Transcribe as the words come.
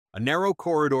A narrow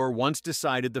corridor once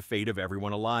decided the fate of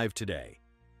everyone alive today.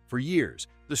 For years,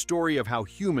 the story of how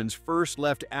humans first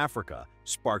left Africa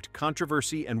sparked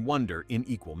controversy and wonder in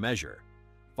equal measure.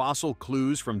 Fossil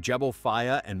clues from Jebel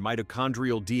Faya and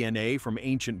mitochondrial DNA from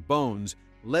ancient bones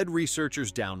led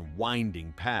researchers down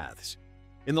winding paths.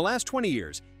 In the last 20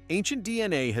 years, ancient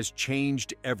DNA has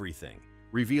changed everything,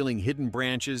 revealing hidden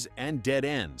branches and dead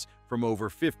ends from over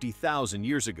 50,000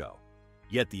 years ago.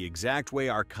 Yet the exact way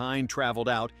our kind traveled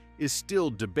out is still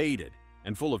debated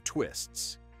and full of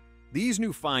twists. These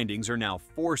new findings are now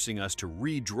forcing us to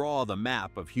redraw the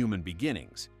map of human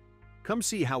beginnings. Come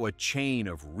see how a chain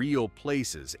of real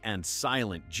places and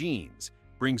silent genes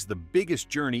brings the biggest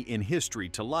journey in history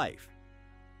to life.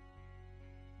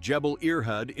 Jebel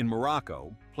Irhoud in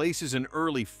Morocco places an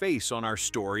early face on our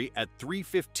story at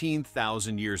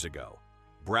 315,000 years ago.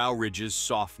 Brow ridges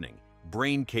softening,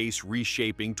 brain case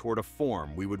reshaping toward a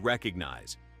form we would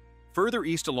recognize. Further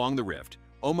east along the rift,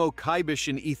 Omo Kaibish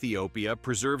in Ethiopia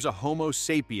preserves a Homo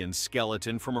sapiens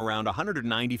skeleton from around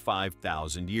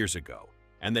 195,000 years ago,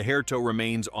 and the hair toe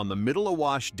remains on the Middle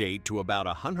Awash date to about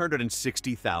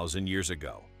 160,000 years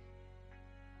ago.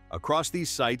 Across these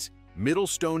sites, Middle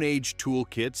Stone Age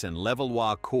toolkits and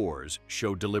Levallois cores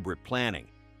show deliberate planning,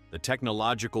 the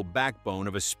technological backbone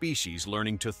of a species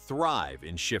learning to thrive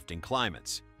in shifting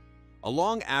climates.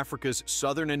 Along Africa's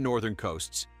southern and northern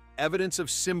coasts, evidence of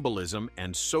symbolism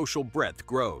and social breadth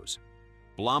grows.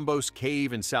 Blombos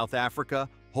Cave in South Africa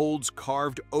holds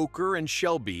carved ochre and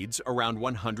shell beads around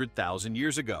 100,000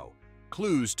 years ago,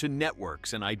 clues to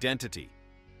networks and identity.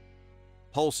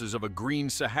 Pulses of a green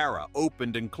Sahara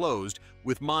opened and closed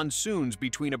with monsoons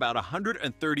between about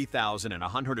 130,000 and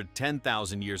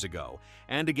 110,000 years ago,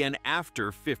 and again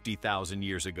after 50,000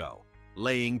 years ago,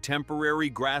 laying temporary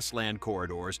grassland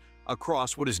corridors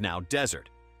across what is now desert.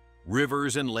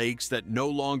 Rivers and lakes that no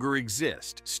longer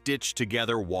exist stitch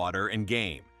together water and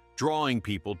game, drawing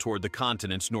people toward the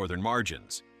continent's northern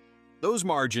margins. Those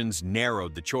margins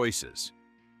narrowed the choices.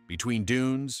 Between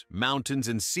dunes, mountains,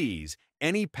 and seas,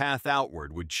 any path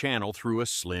outward would channel through a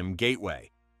slim gateway.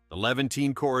 The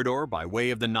Levantine corridor by way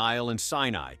of the Nile and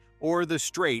Sinai, or the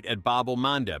strait at Bab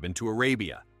el-Mandeb into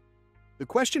Arabia. The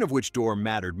question of which door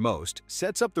mattered most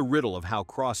sets up the riddle of how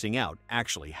crossing out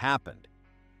actually happened.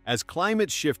 As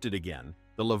climate shifted again,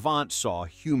 the Levant saw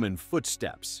human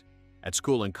footsteps. At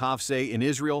Skul Kafse in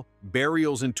Israel,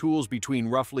 burials and tools between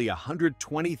roughly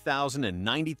 120,000 and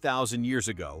 90,000 years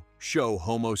ago show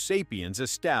Homo sapiens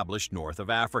established north of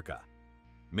Africa.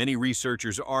 Many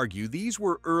researchers argue these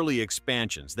were early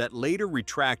expansions that later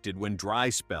retracted when dry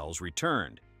spells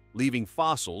returned, leaving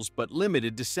fossils but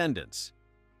limited descendants.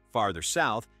 Farther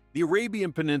south, the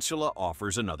Arabian Peninsula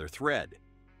offers another thread.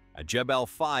 At Jebel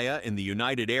Faya in the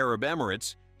United Arab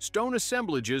Emirates, stone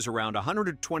assemblages around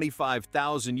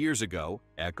 125,000 years ago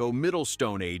echo Middle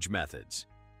Stone Age methods.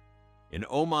 In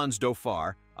Oman's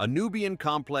Dhofar, a Nubian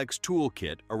complex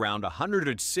toolkit around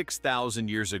 106,000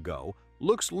 years ago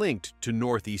looks linked to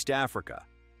Northeast Africa,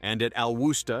 and at Al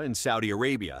Wusta in Saudi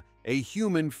Arabia, a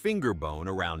human finger bone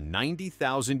around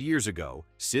 90,000 years ago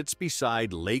sits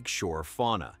beside lakeshore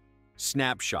fauna.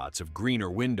 Snapshots of greener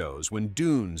windows when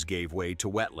dunes gave way to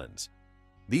wetlands.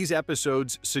 These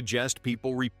episodes suggest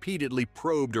people repeatedly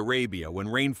probed Arabia when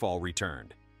rainfall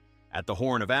returned. At the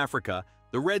Horn of Africa,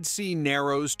 the Red Sea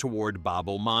narrows toward Bab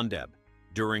el-Mandeb.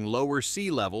 During lower sea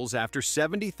levels after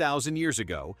 70,000 years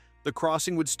ago, the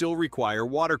crossing would still require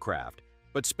watercraft,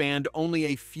 but spanned only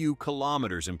a few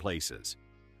kilometers in places.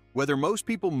 Whether most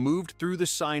people moved through the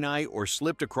Sinai or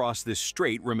slipped across this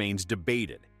strait remains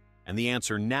debated, and the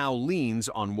answer now leans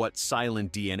on what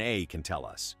silent DNA can tell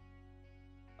us.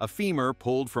 A femur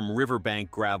pulled from riverbank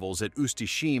gravels at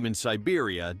Ustishim in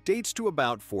Siberia dates to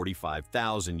about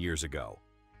 45,000 years ago.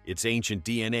 Its ancient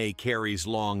DNA carries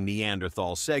long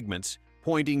Neanderthal segments,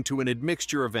 pointing to an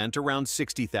admixture event around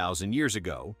 60,000 years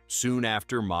ago, soon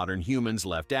after modern humans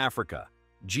left Africa.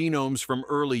 Genomes from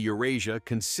early Eurasia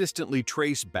consistently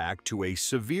trace back to a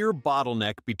severe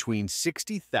bottleneck between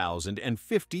 60,000 and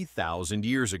 50,000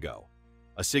 years ago,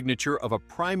 a signature of a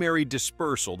primary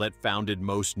dispersal that founded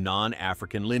most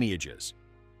non-African lineages.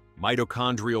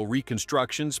 Mitochondrial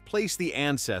reconstructions place the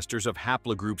ancestors of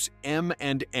haplogroups M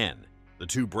and N, the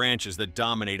two branches that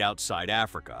dominate outside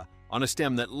Africa, on a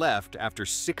stem that left after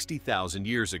 60,000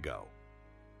 years ago.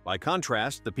 By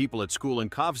contrast, the people at Skul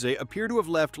Kafse appear to have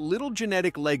left little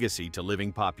genetic legacy to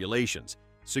living populations,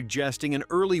 suggesting an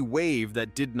early wave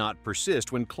that did not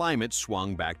persist when climate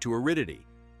swung back to aridity.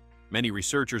 Many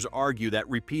researchers argue that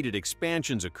repeated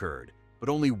expansions occurred, but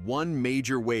only one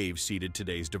major wave seeded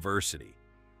today's diversity.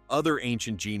 Other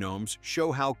ancient genomes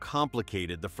show how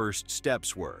complicated the first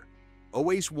steps were.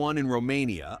 OACE-1 in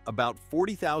Romania, about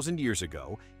 40,000 years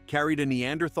ago, carried a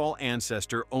Neanderthal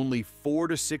ancestor only 4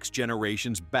 to 6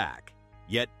 generations back,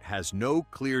 yet has no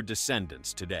clear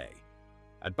descendants today.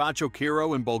 At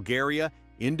Bachokiro in Bulgaria,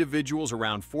 individuals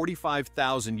around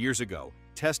 45,000 years ago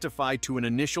testify to an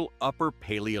initial Upper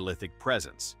Paleolithic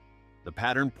presence. The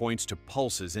pattern points to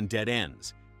pulses and dead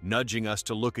ends, nudging us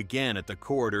to look again at the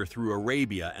corridor through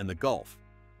Arabia and the Gulf.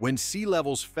 When sea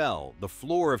levels fell, the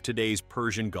floor of today's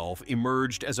Persian Gulf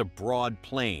emerged as a broad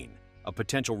plain, a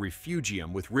potential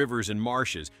refugium with rivers and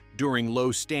marshes during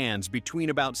low stands between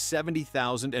about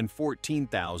 70,000 and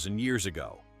 14,000 years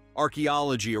ago.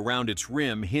 Archaeology around its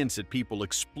rim hints at people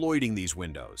exploiting these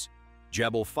windows.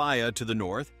 Jebel Faya to the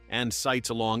north and sites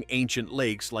along ancient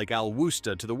lakes like Al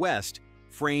Wusta to the west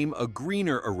frame a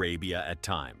greener Arabia at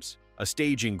times, a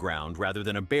staging ground rather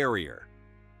than a barrier.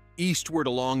 Eastward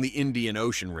along the Indian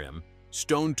Ocean rim,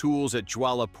 stone tools at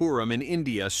Jwalapuram in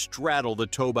India straddle the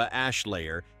Toba ash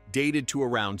layer dated to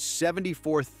around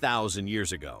 74,000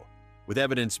 years ago, with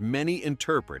evidence many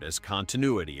interpret as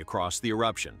continuity across the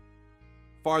eruption.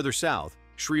 Farther south,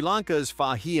 Sri Lanka's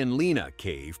Fahian Lina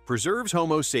cave preserves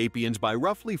Homo sapiens by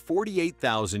roughly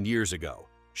 48,000 years ago,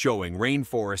 showing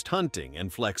rainforest hunting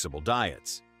and flexible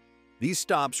diets. These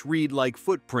stops read like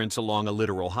footprints along a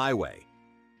littoral highway.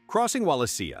 Crossing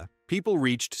Wallacea, people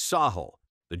reached Sahel,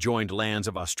 the joined lands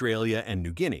of Australia and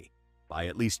New Guinea, by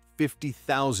at least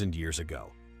 50,000 years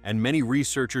ago, and many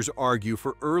researchers argue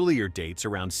for earlier dates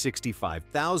around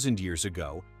 65,000 years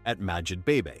ago at Majid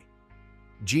Bebe.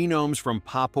 Genomes from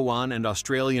Papuan and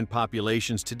Australian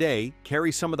populations today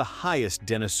carry some of the highest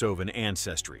Denisovan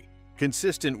ancestry,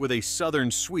 consistent with a southern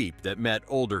sweep that met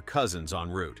older cousins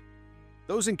en route.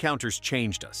 Those encounters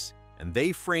changed us, and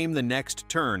they frame the next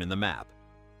turn in the map.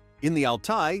 In the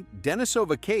Altai,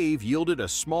 Denisova Cave yielded a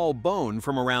small bone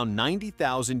from around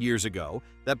 90,000 years ago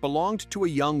that belonged to a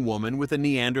young woman with a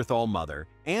Neanderthal mother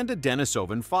and a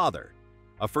Denisovan father,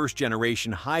 a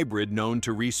first-generation hybrid known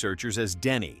to researchers as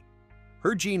Denny.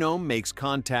 Her genome makes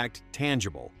contact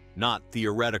tangible, not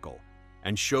theoretical,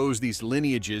 and shows these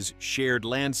lineages shared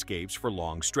landscapes for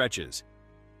long stretches.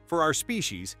 For our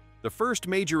species, the first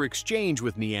major exchange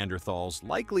with Neanderthals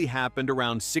likely happened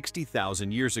around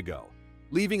 60,000 years ago,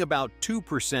 leaving about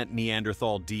 2%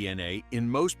 Neanderthal DNA in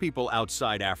most people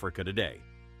outside Africa today.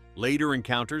 Later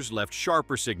encounters left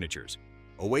sharper signatures.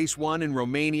 OACE-1 in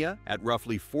Romania, at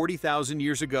roughly 40,000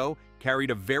 years ago,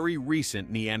 carried a very recent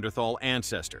Neanderthal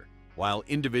ancestor, while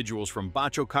individuals from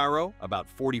Bachokiro, about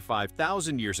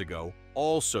 45,000 years ago,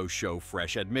 also show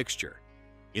fresh admixture.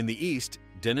 In the east,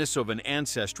 Denisovan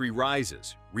ancestry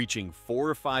rises, reaching 4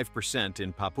 or 5%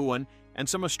 in Papuan and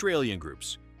some Australian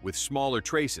groups, with smaller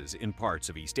traces in parts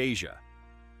of East Asia.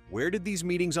 Where did these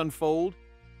meetings unfold?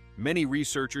 Many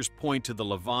researchers point to the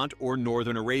Levant or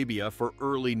Northern Arabia for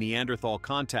early Neanderthal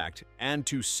contact and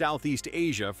to Southeast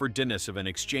Asia for Denisovan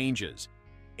exchanges.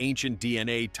 Ancient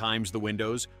DNA times the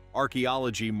windows,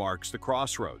 archaeology marks the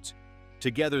crossroads.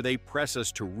 Together they press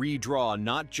us to redraw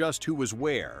not just who was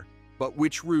where, but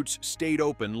which routes stayed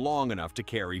open long enough to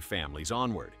carry families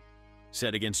onward.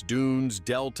 Set against dunes,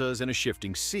 deltas, and a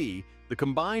shifting sea, the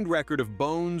combined record of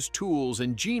bones, tools,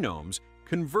 and genomes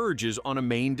converges on a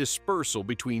main dispersal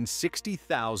between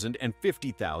 60,000 and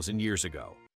 50,000 years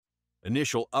ago.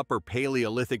 Initial Upper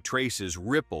Paleolithic traces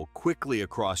ripple quickly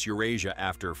across Eurasia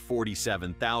after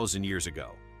 47,000 years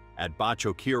ago, at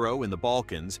Bachokiro in the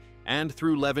Balkans, and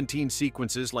through Levantine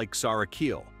sequences like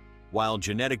Sarakil, while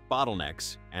genetic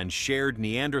bottlenecks and shared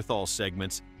Neanderthal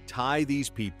segments tie these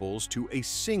peoples to a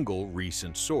single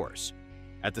recent source.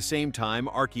 At the same time,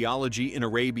 archaeology in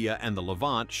Arabia and the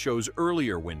Levant shows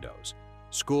earlier windows.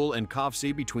 Skul and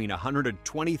Kafsi between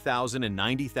 120,000 and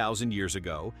 90,000 years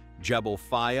ago, Jebel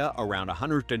Faya around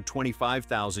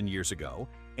 125,000 years ago,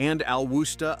 and Al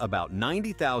Wusta about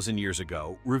 90,000 years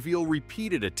ago reveal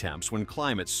repeated attempts when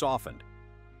climates softened.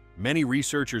 Many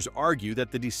researchers argue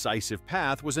that the decisive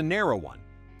path was a narrow one,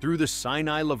 through the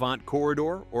Sinai-Levant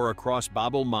corridor or across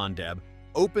Bab el-Mandeb,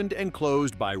 opened and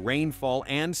closed by rainfall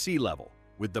and sea level,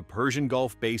 with the Persian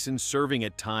Gulf basin serving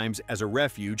at times as a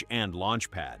refuge and launch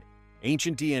pad.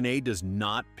 Ancient DNA does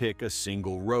not pick a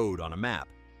single road on a map,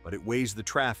 but it weighs the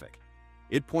traffic.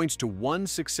 It points to one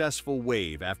successful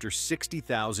wave after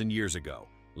 60,000 years ago,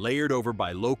 layered over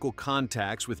by local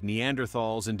contacts with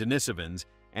Neanderthals and Denisovans,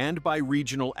 and by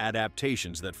regional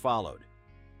adaptations that followed.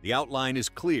 The outline is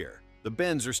clear, the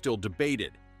bends are still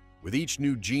debated. With each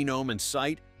new genome and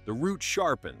site, the route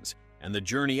sharpens, and the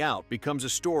journey out becomes a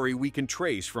story we can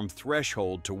trace from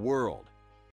threshold to world.